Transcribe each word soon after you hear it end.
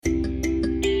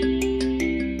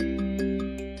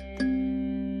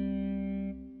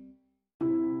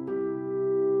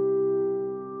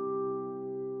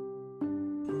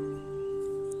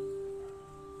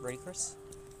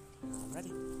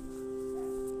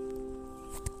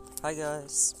Hi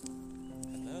guys,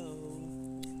 Hello.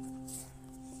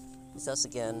 it's us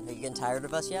again. Are you getting tired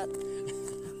of us yet?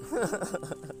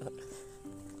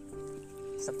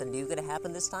 Something new gonna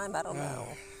happen this time? I don't know.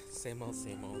 Same old,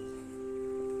 same old.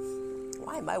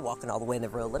 Why am I walking all the way in the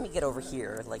road? Let me get over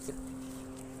here,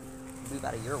 move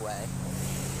out of your way.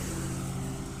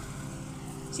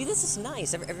 See, this is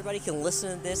nice. Everybody can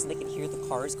listen to this and they can hear the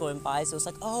cars going by, so it's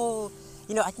like, oh,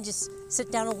 I can just sit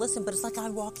down and listen, but it's like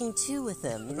I'm walking too with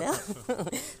them,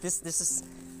 This is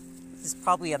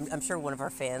probably, I'm sure one of our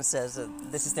fans says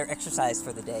this is their exercise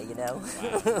for the day,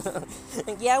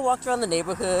 And yeah, I walked around the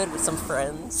neighborhood with some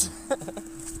friends. No.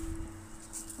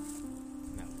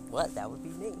 What? That would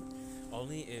be me.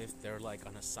 Only if they're like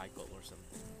on a cycle or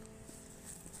something.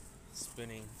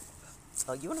 Spinning.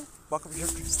 Oh, you want to walk over here,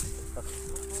 Chris?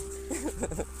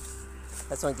 Okay.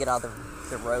 I just want to get out of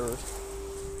the road.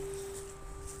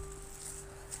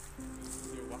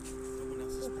 You're walking someone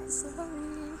else's property. Sorry.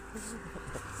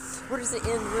 Where does it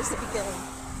end? Where does it begin?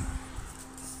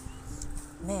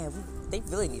 Man, they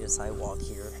really need a sidewalk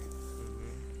here.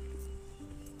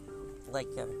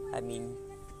 Mm-hmm.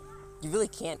 You really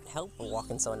can't help but walk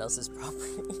in someone else's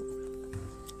property.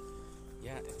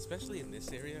 Yeah, especially in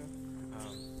this area.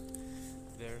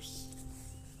 There's...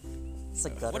 It's a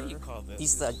gutter. What do you call this?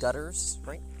 These gutters,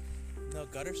 right? No,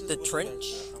 gutters is The what trench?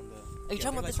 on the, Are you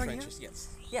talking about this right trenches, here? Yes.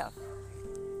 Yeah.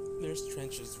 There's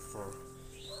trenches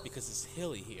because it's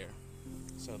hilly here.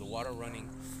 So the water running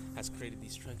has created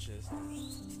these trenches.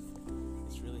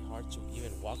 It's really hard to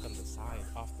even walk on the side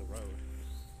off the road.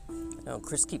 No,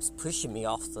 Chris keeps pushing me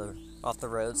off the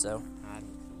road, so I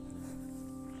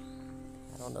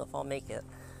don't know if I'll make it.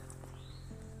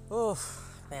 Oh,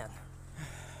 man.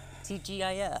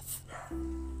 TGIF.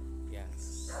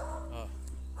 Yes.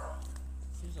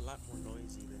 Seems a lot more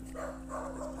noisy than this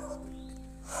past week.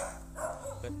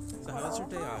 But so how was your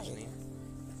day, Ajni?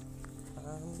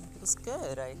 It was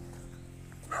good. I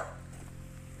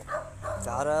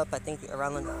got up, I think,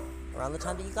 around the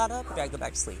time that you got up, or did I go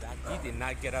back to sleep? You did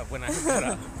not get up when I got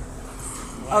up.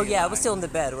 Oh, yeah, I was still in the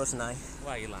bed, wasn't I?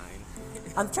 Why are you lying?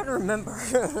 I'm trying to remember.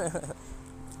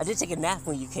 I did take a nap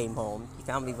when you came home. You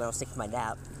found me when I was taking my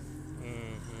nap.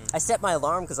 Mm-hmm. I set my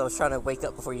alarm because I was trying to wake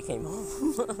up before you came home.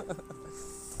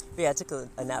 But yeah, I took a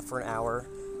nap for an hour.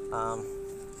 I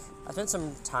spent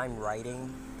some time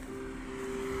writing.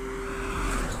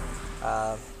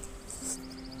 I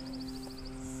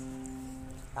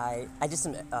did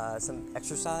some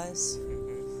exercise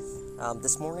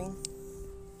this morning.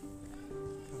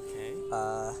 Okay.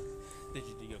 Did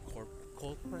you do your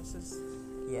cold presses?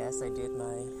 Yes, I did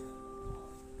my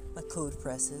cold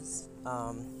presses.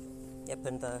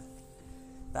 Putting the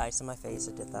ice on my face,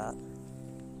 I did that.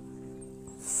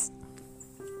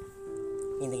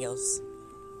 Anything else?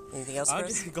 Anything else, I'm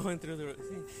Chris? just going through the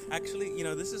routine. Actually,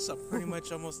 this is pretty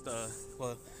much almost,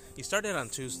 you started on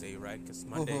Tuesday, right? Because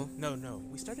Monday, Mm-hmm. No,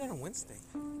 we started on Wednesday.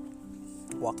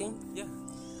 Walking? Yeah. I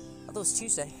thought it was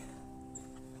Tuesday.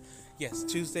 Yes,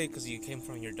 Tuesday, because you came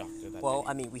from your doctor that Well, day.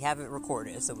 I mean, we haven't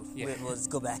recorded, so Yeah. let's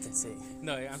go back and see.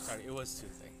 No, I'm sorry, it was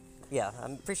Tuesday. Yeah,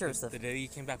 I'm pretty sure it's The day you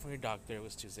came back from your doctor, it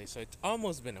was Tuesday. So it's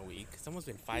almost been a week. It's almost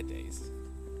been 5 days.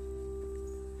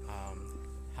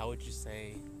 How would you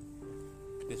say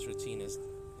this routine is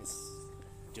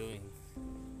doing,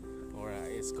 or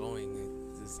is going?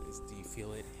 Do you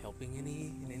feel it helping in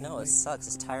any No, way? it sucks.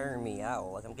 It's tiring me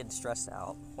out. Like, I'm getting stressed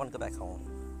out. I want to go back home.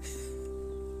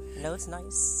 No, it's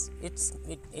nice. It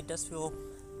does feel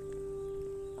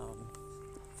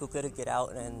good to get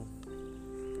out and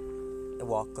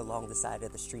walk along the side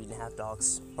of the street and have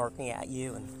dogs barking at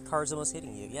you and cars almost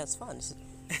hitting you. Yeah, it's fun.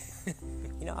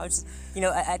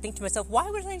 I think to myself, why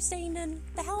was I staying in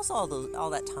the house all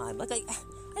that time? Like, I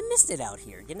missed it out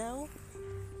here,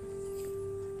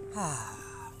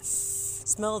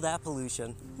 Smell that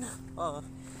pollution.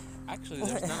 Actually,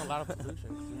 there's not a lot of pollution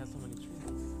because we have so many trees.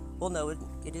 Well, no, it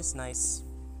is nice,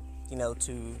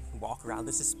 to walk around.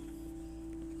 This is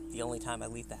the only time I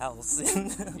leave the house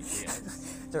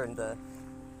during the...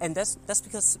 And that's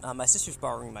because my sister's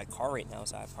borrowing my car right now,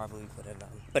 so I probably put it on.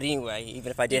 But anyway,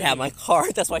 even if I did have my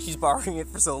car, that's why she's borrowing it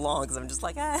for so long, because I'm just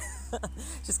like,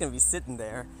 just going to be sitting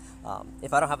there.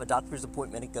 If I don't have a doctor's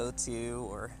appointment to go to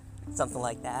or something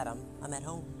like that, I'm at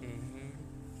home. Mm-hmm.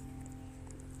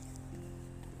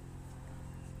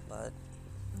 But,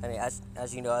 I mean, as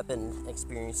you know, I've been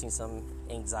experiencing some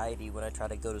anxiety when I try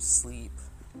to go to sleep.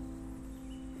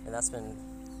 And that's been...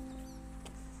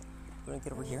 You want to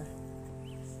get over here?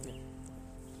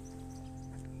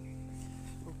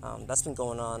 That's been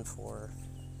going on for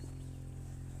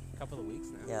A couple of weeks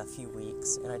now. a few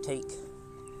weeks, and I take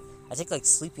like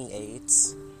sleeping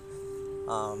aids,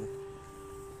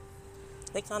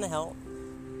 They kind of help,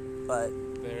 but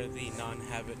They're the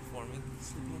non-habit forming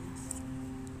supplements.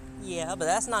 yeah, but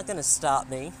that's not gonna stop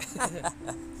me.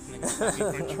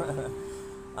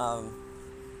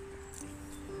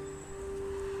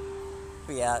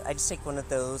 But yeah, I just take one of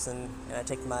those and I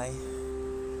take my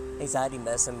anxiety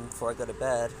medicine before I go to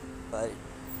bed. But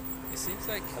It seems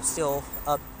like I'm still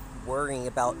up worrying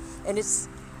about, and it's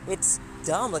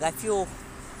dumb. Like I feel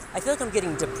like I'm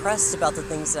getting depressed about the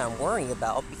things that I'm worrying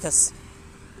about because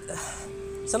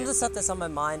some of the stuff that's on my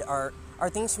mind are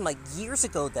things from like years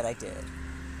ago that I did,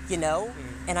 you know,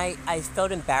 and I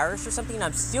felt embarrassed or something. And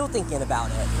I'm still thinking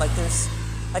about it. Like there's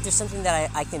something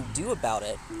that I can do about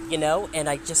it, you know, and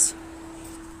I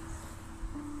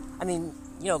mean,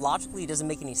 you know, logically it doesn't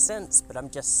make any sense, but I'm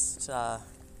just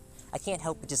I can't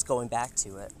help but just going back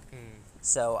to it.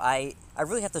 So I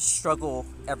really have to struggle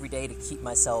every day to keep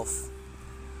myself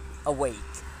awake.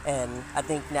 And I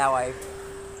think now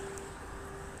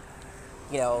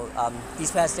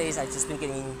these past days I've just been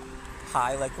getting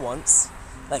high like once,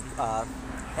 like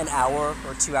an hour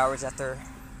or 2 hours after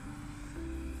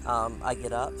I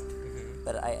get up.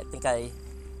 But I think I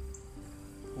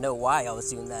know why I was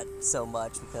doing that so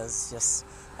much, because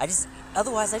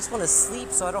otherwise I just want to sleep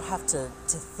so I don't have to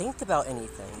think about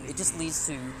anything. It just leads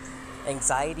to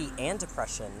anxiety and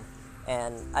depression,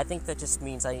 and I think that just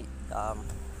means I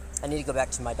need to go back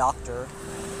to my doctor,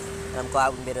 and I'm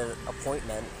glad we made an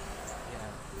appointment.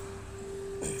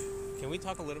 Yeah. Can we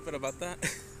talk a little bit about that?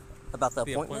 About the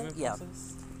appointment? Yeah.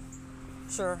 Process?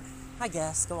 Sure. I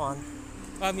guess. Go on.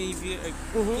 I mean, if you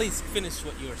please finish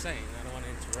what you were saying. I don't want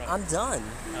to interrupt. I'm done.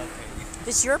 Okay.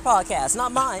 It's your podcast,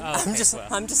 not mine. Oh, okay,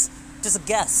 I'm just a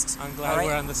guest. I'm glad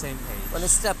we're on the same page. I'm gonna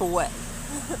step away.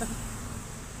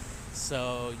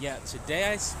 So yeah,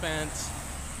 today I spent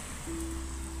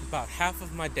about half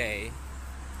of my day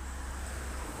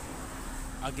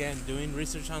again doing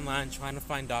research online, trying to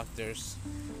find doctors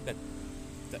that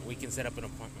we can set up an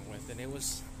appointment with, and it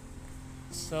was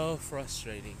so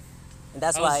frustrating. And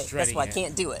that's why I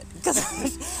can't do it. Because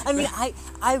I mean,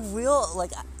 I will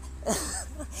like.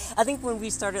 I think when we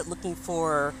started looking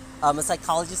for a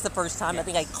psychologist the first time, yes. I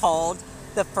think I called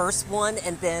the first one,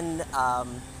 and then I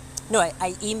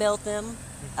emailed them,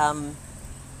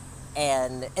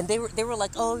 and they were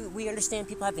like, oh, we understand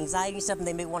people have anxiety and stuff, and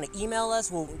they may want to email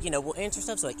us. We'll answer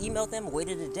stuff. So I emailed them,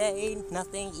 waited a day,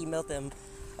 nothing. Emailed them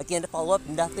again to follow up,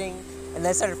 nothing. And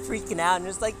then I started freaking out, and it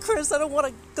was like, Chris, I don't want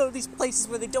to go to these places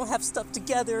where they don't have stuff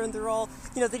together, and they're all,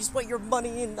 they just want your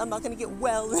money, and I'm not going to get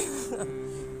well.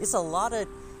 It's a lot of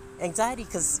anxiety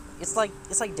because it's like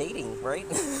dating, right?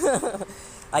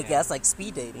 I guess, like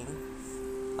speed dating.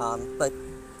 But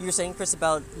you were saying, Chris,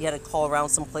 about you had to call around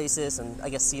some places and I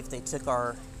guess see if they took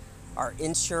our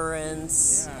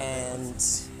insurance and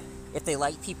if they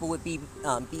like people with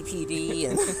BPD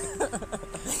and.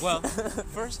 Well,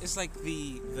 first it's like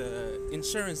the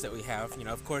insurance that we have.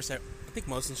 Of course, I think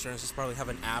most insurances probably have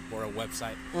an app or a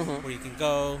website where you can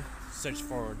go search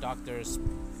for doctors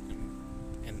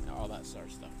and all that sort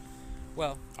of stuff.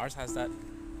 Well, ours has that.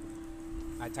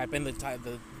 I type in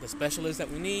the specialist that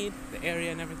we need, the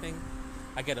area and everything.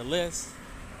 I get a list.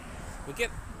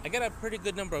 I get a pretty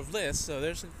good number of lists, so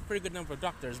there's a pretty good number of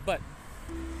doctors, but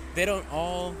they don't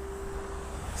all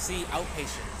see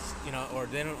outpatients, or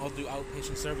they don't all do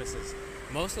outpatient services.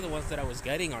 Most of the ones that I was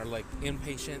getting are like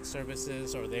inpatient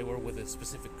services, or they were with a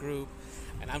specific group.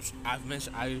 And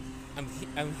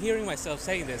I'm hearing myself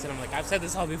saying this, and I'm like, I've said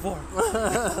this all before.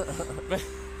 But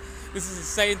this is the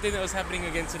same thing that was happening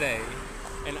again today.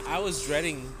 And I was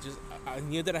dreading, I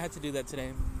knew that I had to do that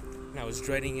today. And I was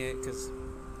dreading it because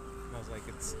I was like,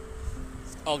 it's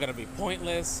all going to be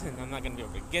pointless, and I'm not going to be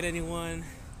able to get anyone.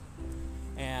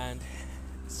 And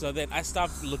so then I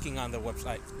stopped looking on the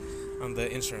website, on the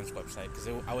insurance website, because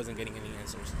I wasn't getting any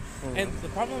answers. And the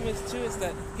problem is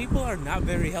that people are not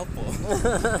very helpful.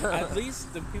 At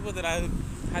least the people that I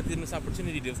had this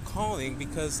opportunity of calling,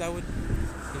 because I would,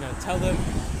 tell them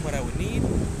what I would need.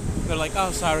 They're like,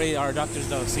 oh, sorry, our doctors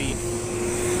don't see.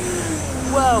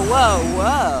 Whoa.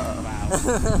 Wow.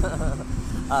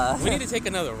 We need to take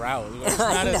another route. It's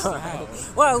not as loud.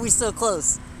 Why are we so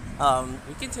close?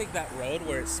 We can take that road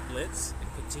where it splits and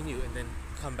continue, and then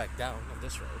come back down on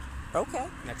this road. Okay.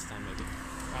 Next time, maybe.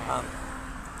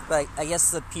 But I guess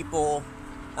the people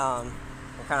are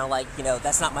kind of like,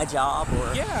 that's not my job,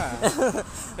 or... Yeah.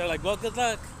 They're like, well, good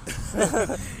luck.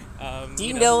 Do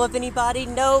you know of anybody?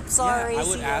 Nope, sorry. Yeah, I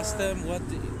would ask them,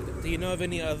 do you know of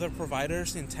any other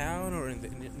providers in town or in the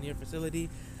near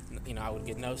facility? I would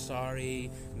get no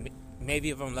sorry. Maybe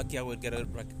if I'm lucky, I would get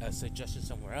a suggestion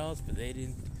somewhere else, but they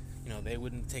didn't they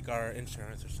wouldn't take our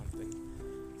insurance or something.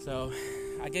 So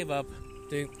I gave up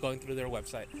going through their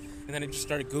website, and then I just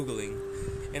started Googling.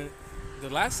 And the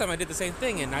last time I did the same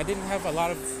thing, and I didn't have a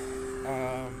lot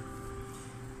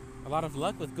of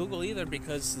luck with Google either,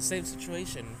 because the same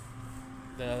situation.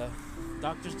 The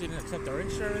doctors didn't accept our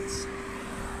insurance,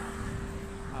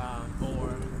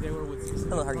 or they were with specific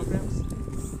programs.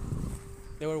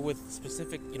 They were with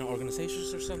specific,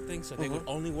 organizations or something, so they would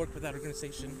only work with that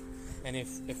organization. And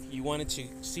if you wanted to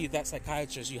see that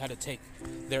psychiatrist, you had to take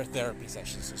their therapy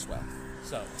sessions as well.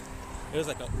 So it was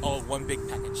like one big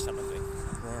package type of thing.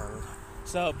 Man.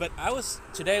 So, but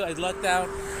today I lucked out.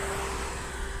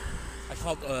 I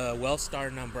called a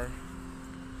WellStar number.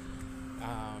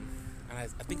 And I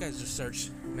think I just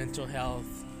searched mental health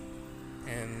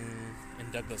in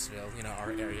Douglasville,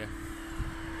 our area.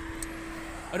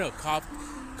 Oh no,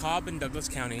 Cobb and Douglas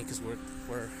County, because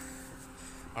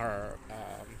our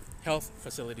health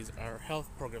facilities, our health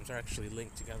programs are actually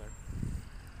linked together.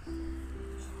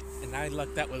 And I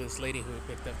lucked out with this lady who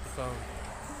picked up the phone.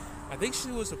 I think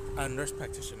she was a nurse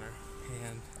practitioner.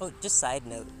 And just side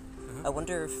note, I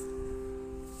wonder if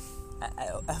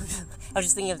I was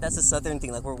just thinking if that's a southern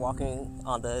thing, like we're walking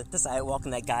on the sidewalk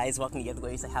and that guy's walking the other way,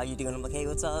 he's like, how you doing? I'm like, hey,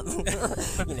 what's up?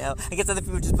 I guess other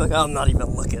people just be like, oh, I'm not even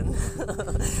looking.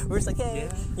 We're just like, hey,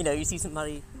 you see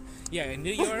somebody. Yeah, in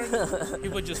New York,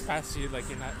 people just pass you like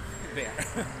you're not there.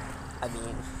 I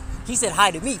mean, he said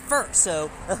hi to me first, so,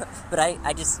 but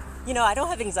I just, I don't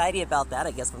have anxiety about that,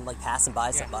 I guess, when I'm like passing by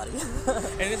somebody.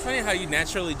 And it's funny how you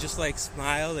naturally just like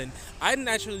smile, and I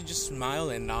naturally just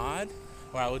smile and nod.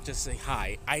 Or I would just say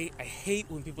hi. I hate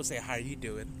when people say, how are you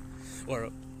doing?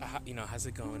 Or, how's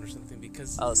it going or something,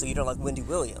 because... Oh, so you don't like Wendy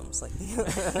Williams? Like,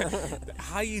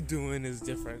 how you doing is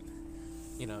different,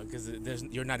 because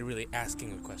you're not really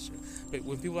asking a question. But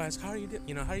when people ask, how are you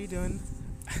doing?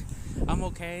 I'm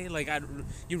okay. Like,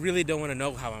 you really don't want to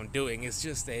know how I'm doing. It's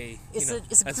just it's a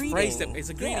greeting. It's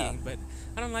a greeting, but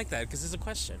I don't like that because it's a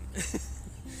question.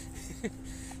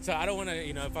 So I don't want to,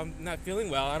 if I'm not feeling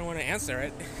well, I don't want to answer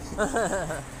it.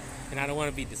 And I don't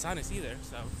want to be dishonest either,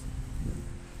 so.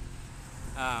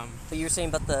 But you were saying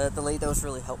about the lady that was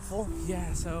really helpful?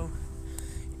 Yeah, so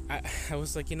I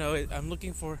was like, I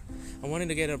wanted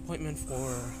to get an appointment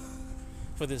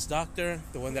for this doctor,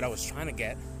 the one that I was trying to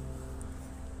get.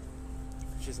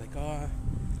 She's like, oh,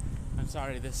 I'm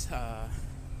sorry,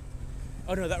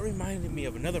 oh no, that reminded me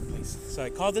of another place. So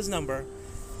I called this number.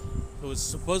 It was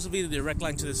supposed to be the direct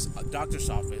line to this doctor's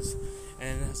office.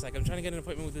 And I was like, I'm trying to get an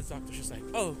appointment with this doctor. She's like,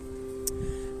 oh,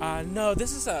 no,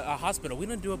 this is a hospital. We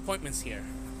don't do appointments here.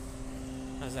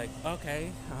 I was like,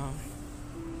 okay.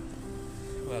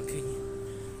 Well,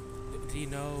 do you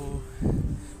know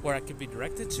where I could be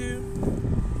directed to?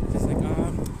 She's like,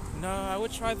 no, I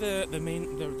would try the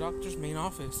doctor's main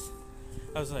office.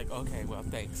 I was like, okay, well,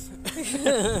 thanks. This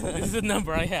is the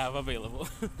number I have available.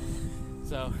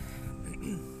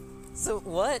 So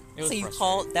what? So you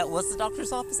called? That was the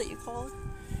doctor's office that you called?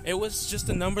 It was just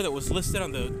a number that was listed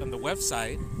on the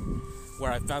website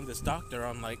where I found this doctor.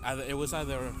 On it was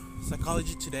either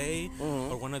Psychology Today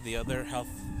or one of the other health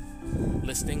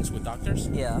listings with doctors.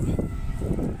 Yeah. And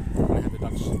I had the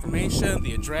doctor's information,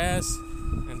 the address,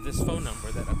 and this phone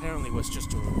number that apparently was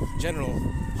just a general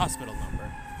hospital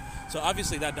number. So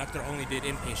obviously that doctor only did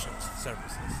inpatient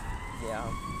services. Yeah.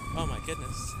 Oh my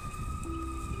goodness.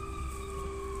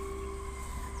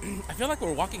 I feel like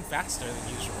we're walking faster than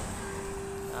usual.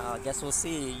 I guess we'll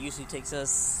see. It usually takes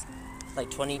us like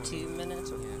 22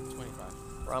 minutes. Yeah, 25.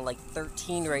 We're on like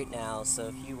 13 right now, so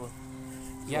if you will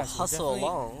hustle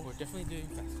along. We're definitely doing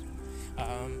faster.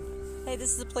 Hey,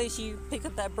 this is the place you picked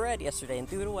up that bread yesterday and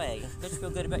threw it away. Don't you feel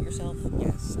good about yourself?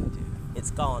 Yes, I do. It's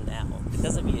gone now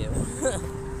because of you.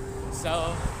 So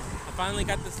I finally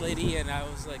got this lady, and I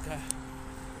was like,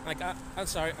 I'm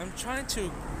sorry, I'm trying to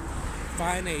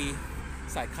find a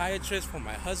psychiatrist for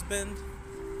my husband,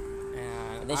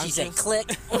 and then she said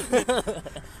click.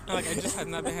 I'm like, I just have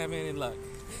not been having any luck.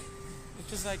 It's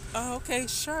just like, oh, okay,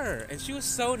 sure. And she was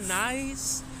so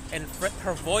nice, and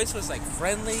her voice was like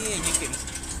friendly, and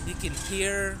you can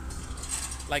hear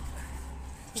like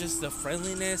just the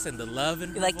friendliness and the love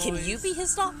in her like, voice. can you be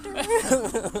his doctor?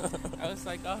 I was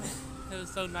like, oh, it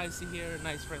was so nice to hear a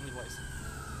nice friendly voice.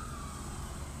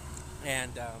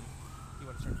 And you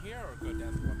want to turn here or go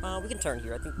down? We can turn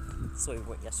here. I think that's the way we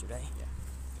went yesterday. Yeah.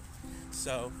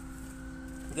 So.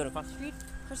 We going across the street,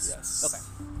 Chris? Yes. Okay.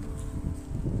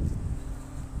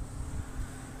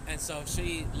 And so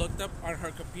she looked up on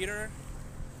her computer.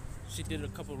 She did a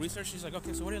couple of research. She's like,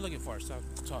 okay, so what are you looking for? So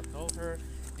I told her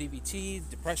DBT,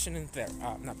 depression, and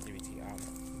not DBT,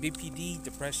 BPD,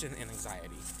 depression, and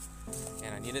anxiety.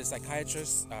 and I needed a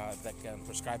psychiatrist that can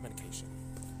prescribe medication.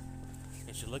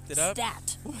 And she looked it up,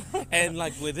 Stat. and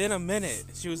like within a minute,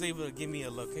 she was able to give me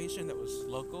a location that was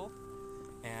local,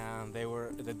 and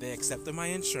they accepted my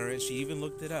insurance. She even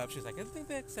looked it up. She's like, I think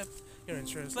they accept your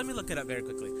insurance. Let me look it up very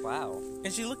quickly. Wow.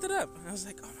 And she looked it up, and I was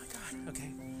like, oh my god,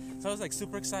 okay. So I was like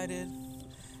super excited.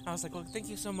 I was like, well, thank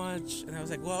you so much. And I was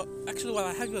like, well, actually, while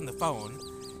I have you on the phone,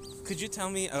 could you tell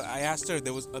me? I asked her.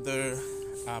 There was other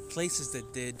places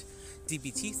that did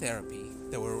DBT therapy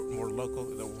that were more local,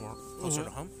 that were more closer to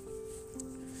home,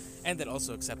 and that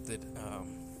also accepted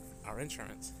our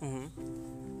insurance.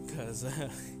 Because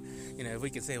if we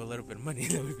could save a little bit of money,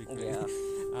 that would be great. Yeah.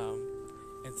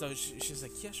 And so she's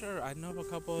like, yeah, sure, I know of a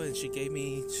couple, and she gave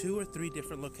me 2 or 3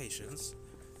 different locations.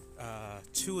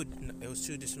 It was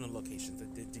 2 additional locations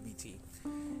that did DBT,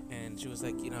 and she was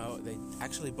like, they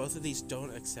actually both of these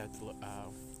don't accept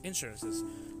insurances.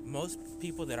 Most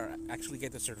people that are actually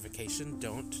get the certification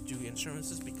don't do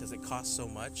insurances because it costs so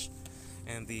much,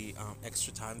 and the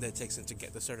extra time that it takes them to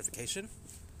get the certification.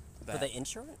 For the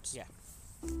insurance? Yeah.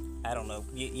 I don't know.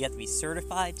 You have to be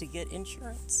certified to get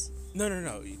insurance? No.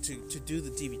 To do the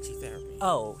DBT therapy.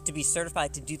 Oh, to be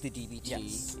certified to do the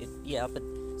DBT. Yes. But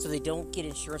so they don't get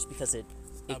insurance because it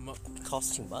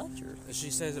costs too much? Or? She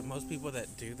says that most people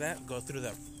that do that go through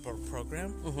that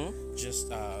program, just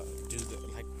do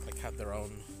have their own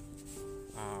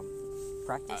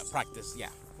practice, yeah,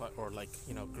 or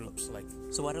groups like.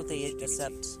 So why don't they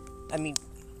accept? I mean,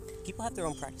 people have their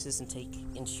own practices and take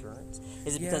insurance.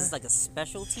 Is it because it's like a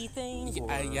specialty thing?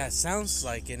 Yeah, it sounds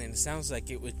like it, and it sounds like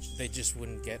they just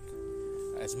wouldn't get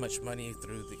as much money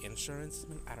through the insurance.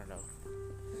 I don't know.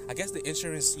 I guess the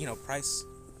insurance, price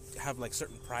have like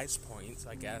certain price points.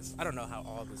 I guess I don't know how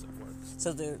all this works.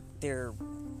 So there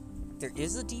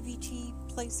is a DBT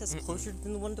place that's closer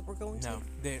than the one that we're going to. No,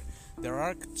 there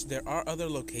are other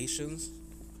locations.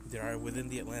 There are within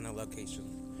the Atlanta location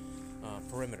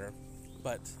perimeter,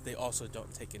 but they also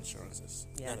don't take insurances.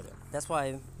 Yeah, none of them. That's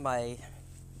why my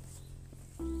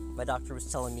doctor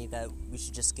was telling me that we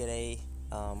should just get a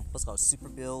what's called a super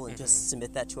bill and just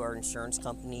submit that to our insurance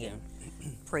company and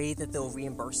pray that they'll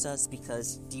reimburse us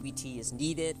because DBT is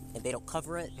needed and they don't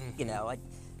cover it.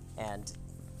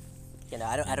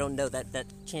 I don't know that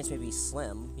chance may be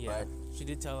slim. Yeah, but she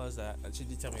did tell us that. She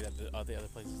did tell me that the other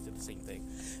places did the same thing,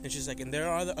 and she's like, and there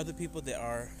are other people that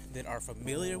are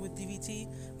familiar with DBT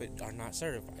but are not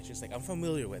certified. She's like, I'm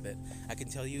familiar with it. I can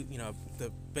tell you, the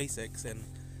basics, and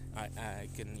I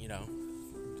can,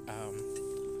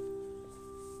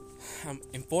 I'm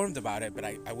informed about it, but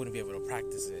I wouldn't be able to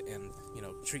practice it and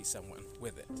treat someone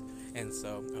with it. And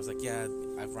so I was like, yeah,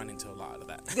 I've run into a lot of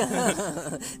that.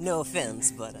 No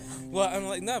offense, but well, I'm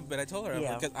like, no, but I told her,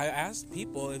 because I asked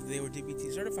people if they were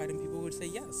DBT certified, and people would say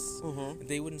yes.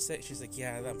 They wouldn't say. She's like,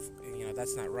 yeah,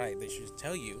 that's not right. They should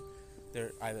tell you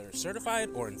they're either certified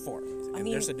or informed, and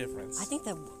there's a difference. I think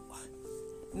that,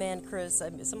 man, Chris,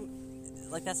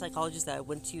 that psychologist that I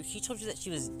went to, she told you that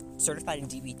she was certified in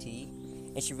DBT.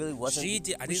 And she really wasn't. She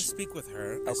did. I didn't speak with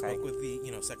her. I spoke with the,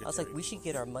 secretary. I was like, we should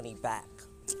get our money back.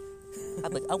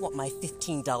 I'm like, I want my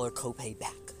 $15 copay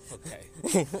back. Okay.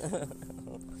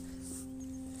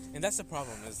 And that's the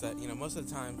problem is that, most of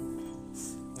the time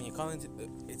when you call into,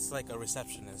 it's like a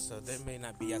receptionist, so they may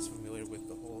not be as familiar with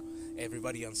the whole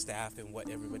everybody on staff and what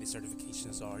everybody's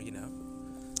certifications are,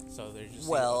 So they're just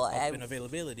open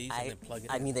availabilities and then plug it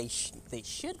in. I mean, they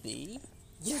should be.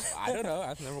 I don't know.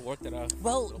 I've never worked at a.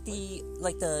 Well,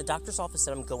 the doctor's office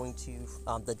that I'm going to,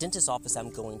 the dentist's office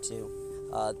I'm going to,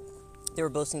 they were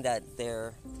boasting that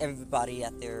everybody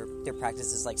at their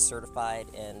practice is like certified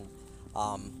and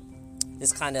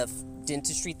this kind of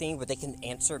dentistry thing where they can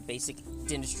answer basic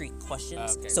dentistry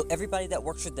questions. Okay. So everybody that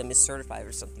works with them is certified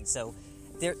or something. So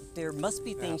there must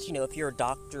be things, if you're a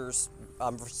doctor's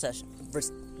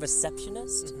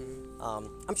receptionist.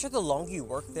 I'm sure the longer you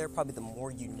work there, probably the more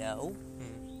you know.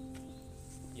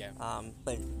 Yeah.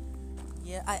 But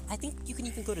yeah, I think you can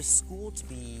even go to school to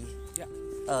be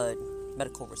a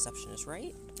medical receptionist,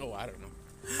 right? Oh, I don't know.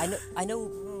 I know.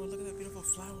 Oh, look at that beautiful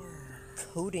flower.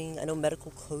 Coding. I know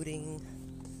medical coding.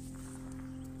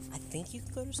 I think you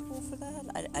can go to school for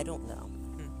that. I don't know.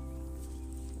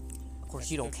 Of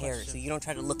course, you don't care, so you don't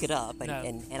try to look it up.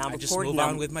 And I'm just move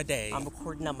on with my day. I'm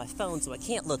recording on my phone, so I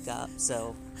can't look up.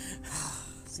 So,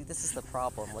 see, this is the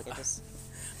problem. Like,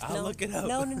 I'll look it up.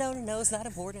 No, it's not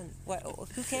important.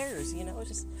 Who cares?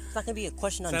 It's not going to be a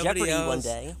question on Somebody Jeopardy else, one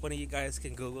day. One of you guys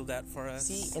can Google that for us.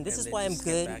 See, and this is why I'm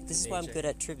good. This is why I'm good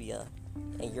at trivia,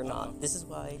 and you're not. This is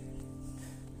why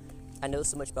I know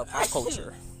so much about pop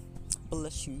culture.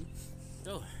 Bless you.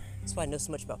 Oh. That's why I know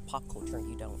so much about pop culture, and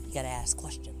you don't. You got to ask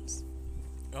questions.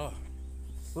 Oh,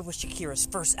 When was Shakira's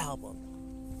first album?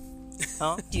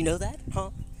 Huh? Do you know that? Huh?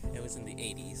 it was in the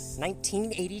 80s.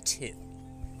 1982.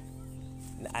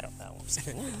 I don't know. I'm just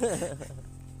kidding.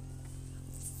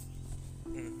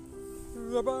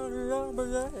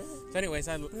 So anyways,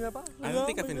 I don't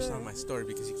think I finished on my story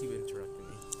because you keep interrupting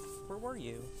me. Where were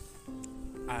you?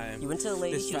 You went to the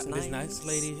lady. She was This nice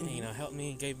lady, helped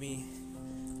me, gave me,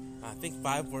 I think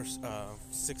 5 or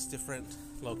 6 different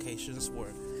locations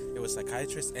where it was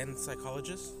psychiatrists and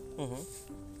psychologists.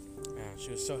 And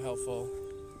she was so helpful.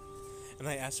 And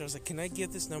I asked her, I was like, can I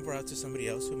give this number out to somebody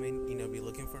else who may, be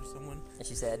looking for someone? And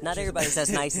she said, not everybody's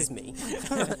as nice as me.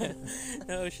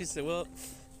 No, she said, well,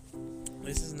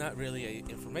 this is not really an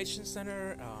information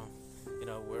center.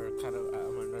 We're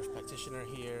I'm a nurse practitioner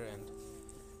here, and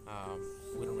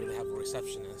we don't really have a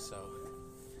receptionist, so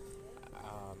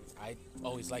I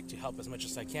always like to help as much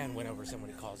as I can whenever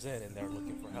somebody calls in and they're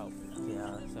looking for help.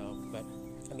 Yeah. So, but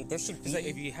I mean, there should be. it's like,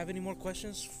 if you have any more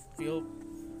questions,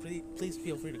 please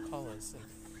feel free to call us,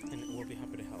 and we'll be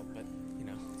happy to help. But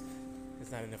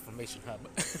it's not an information hub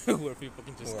where people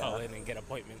can just call in and get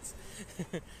appointments.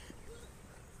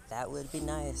 That would be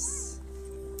nice.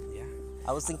 Yeah.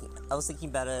 I was thinking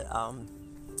about a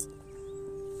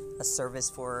service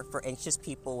for anxious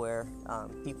people where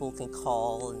people can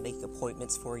call and make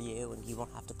appointments for you, and you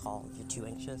won't have to call if you're too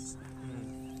anxious.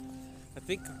 I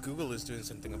think Google is doing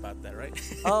something about that, right?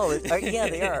 Oh, yeah,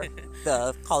 they are.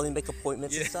 The call and make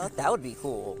appointments and stuff. That would be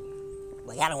cool.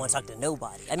 Like, I don't want to talk to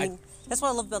nobody. I mean, that's what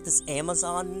I love about this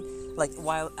Amazon. Like,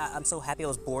 why I'm so happy I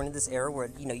was born in this era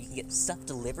where, you can get stuff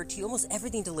delivered to you, almost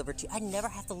everything delivered to you. I never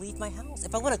have to leave my house.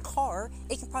 If I want a car,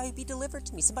 it can probably be delivered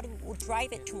to me. Somebody will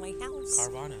drive it to my house.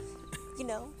 Carvana.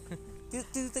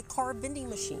 Through the car vending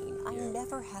machine. I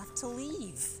never have to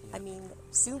leave. I mean,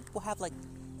 soon we'll have, like,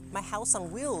 my house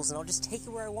on wheels, and I'll just take it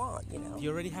where I want, You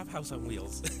already have house on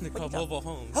wheels. They're called mobile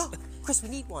homes. Chris, we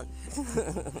need one.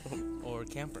 Or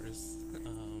campers.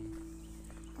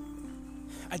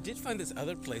 I did find this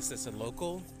other place that's a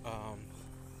local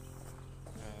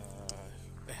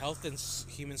Health and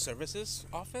Human Services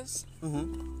office.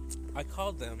 I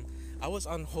called them. I was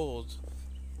on hold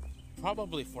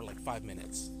probably for like 5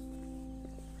 minutes,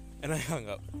 and I hung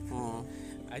up.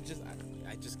 I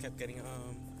just kept getting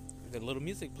the little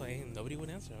music playing, and nobody would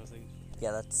answer. I was like,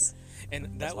 yeah, that's.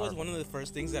 And that was one of the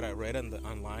first things that I read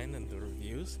online and the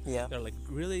reviews. Yeah, they're like,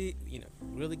 really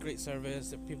great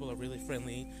service. The people are really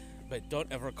friendly, but don't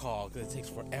ever call because it takes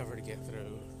forever to get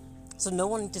through. So no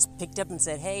one just picked up and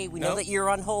said, "Hey, we know that you're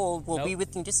on hold. We'll be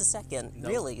with you in just a second."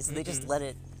 Really? So they just let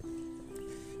it.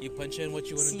 You punch in what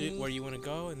you want to do, where you want to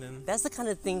go, and then... That's the kind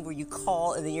of thing where you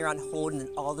call, and then you're on hold, and then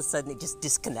all of a sudden it just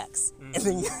disconnects. And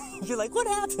then you're like, what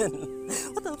happened?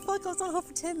 What the fuck? I was on hold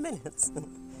for 10 minutes.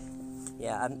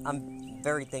 Yeah, I'm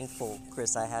very thankful,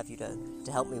 Chris, I have you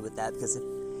to help me with that, because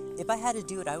if I had to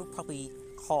do it, I would probably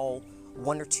call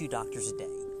 1 or 2 doctors a day,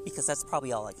 because that's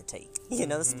probably all I could take. This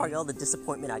is probably all the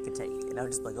disappointment I could take. And I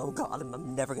would just be like, oh, God,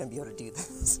 I'm never going to be able to do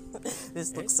this.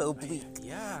 This looks so bleak.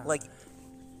 Yeah. Like...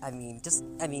 I mean,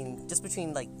 just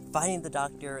between like finding the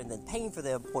doctor and then paying for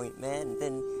the appointment and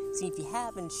then seeing if you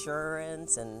have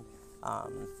insurance and.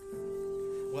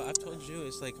 Well, I told you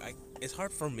it's like it's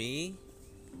hard for me.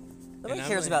 Nobody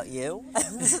cares about you.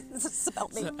 This is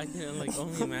about me. So I can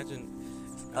only imagine.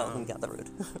 Let me get out the road.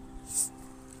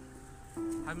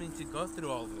 Having to go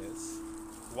through all this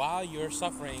while you're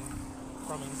suffering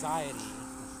from anxiety.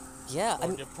 Yeah,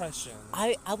 or depression.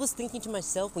 I was thinking to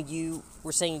myself when you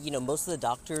were saying, most of the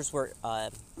doctors were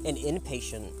an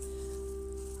inpatient.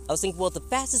 I was thinking, well, the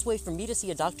fastest way for me to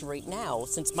see a doctor right now,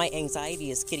 since my anxiety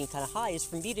is getting kind of high, is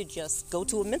for me to just go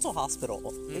to a mental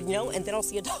hospital, and then I'll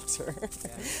see a doctor.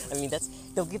 I mean,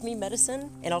 they'll give me medicine,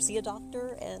 and I'll see a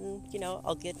doctor, and,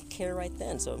 I'll get care right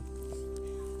then. So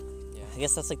I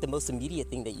guess that's like the most immediate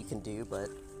thing that you can do, but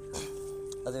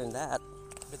other than that.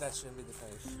 But that shouldn't be the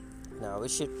case. No,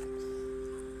 it should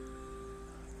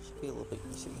be a little bit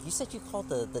easier. You said you called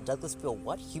the Douglasville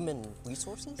what? Human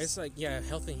Resources? It's like,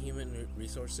 Health and Human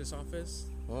Resources office.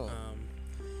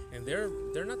 And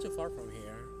they're not too far from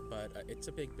here, but it's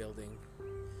a big building.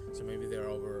 So maybe they're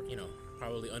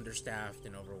probably understaffed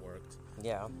and overworked.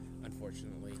 Yeah.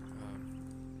 Unfortunately.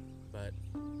 But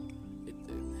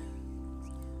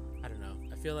I don't know.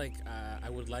 I feel like I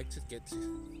would like to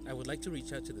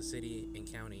reach out to the city and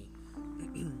county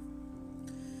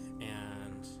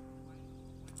and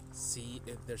see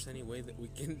if there's any way that we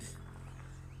can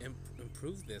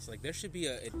improve this. Like, there should be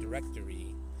a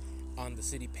directory on the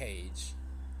city page,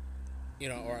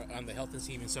 or on the Health and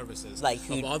Human Services, like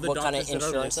of all the what kind of doctors that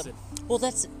are insurance. listed. Well,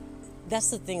 that's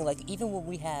the thing. Like, even when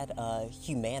we had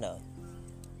Humana,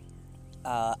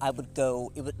 I would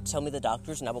go, it would tell me the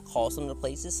doctors, and I would call some of the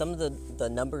places. Some of the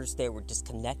numbers there were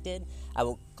disconnected. I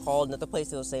would call another place,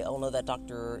 they would say, oh no, that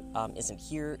doctor isn't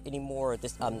here anymore, or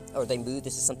this, or they moved,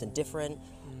 this is something different,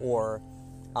 or,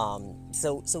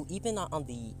 so even on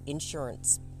the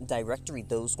insurance directory,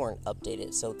 those weren't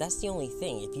updated. So that's the only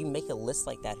thing. If you make a list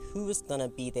like that, who is going to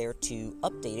be there to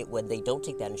update it when they don't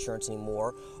take that insurance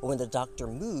anymore, or when the doctor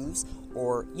moves,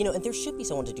 or, and there should be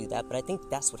someone to do that, but I think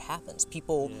that's what happens.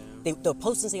 People, they'll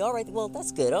post and say, all right, well,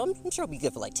 that's good. I'm sure it'll be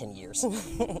good for like 10 years,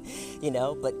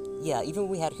 but yeah, even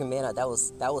when we had Humana, that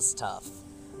was tough.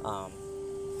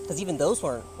 Because even those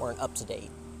weren't up to date.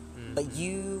 Mm-hmm. But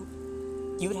you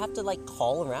would have to like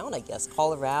call around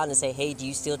and say, hey, do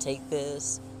you still take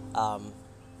this? I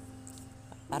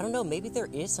don't know, maybe there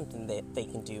is something that they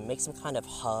can do, make some kind of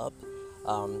hub.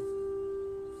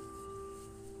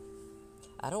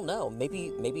 I don't know,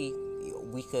 maybe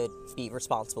we could be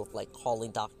responsible for like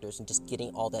calling doctors and just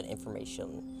getting all that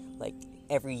information, like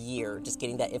every year, just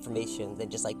getting that information, then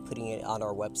just like putting it on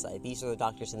our website. These are the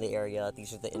doctors in the area,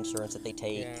 these are the insurance that they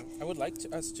take. Yeah, I would like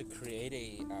us to create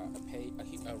a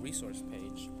resource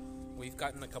page. We've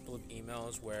gotten a couple of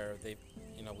emails where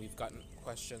we've gotten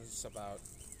questions about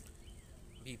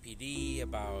BPD,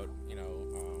 about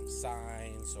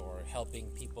signs or helping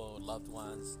people, loved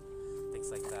ones, things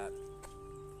like that.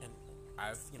 And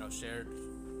I've shared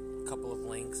a couple of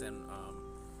links and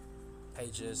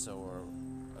pages or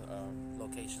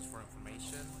locations for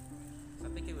information. So I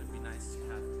think it would be nice to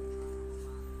have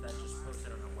that just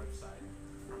posted on our website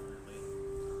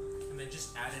permanently, and then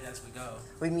just add it as we go.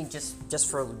 What do you mean, just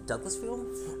for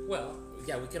Douglasville? Well,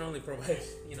 yeah, we can only provide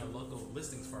local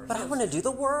listings for ourselves. But I want to do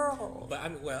the world. But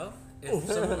if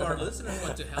some of our listeners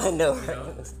want to help, I know,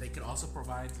 they can also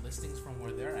provide listings from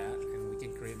where they're at, and we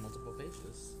can create multiple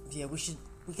pages. Yeah, we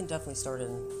can definitely start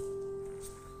in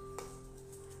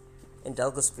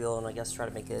Douglasville, and I guess try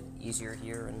to make it easier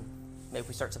here, and maybe if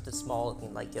we start something small, it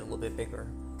can like get a little bit bigger.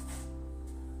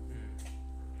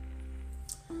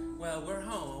 Well, we're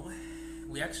home.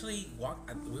 We actually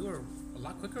walked. We were a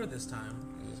lot quicker this time.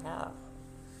 Yeah.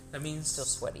 That means still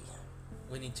sweaty.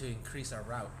 We need to increase our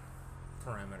route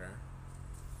parameter.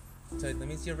 So that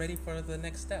means you're ready for the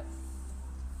next step,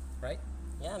 right?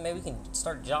 Yeah, maybe we can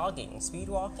start jogging, speed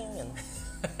walking, and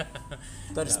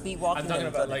go to speed walking. I'm talking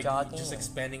and about go to jogging just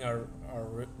expanding our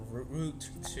route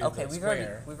to okay, the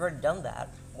square. we've already done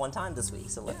that one time this week,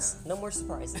 so no more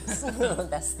surprises.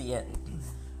 That's the end.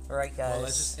 All right, guys. Well,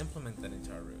 let's just implement that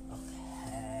into our route.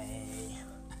 Okay.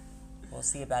 We'll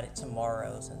see about it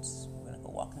tomorrow, since we're gonna go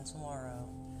walking tomorrow.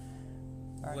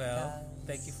 All right, guys.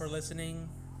 Thank you for listening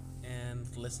and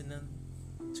listening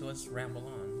to us ramble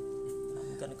on.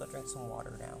 I'm gonna go drink some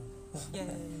water now. Yay.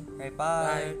 All right,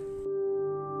 bye. Bye.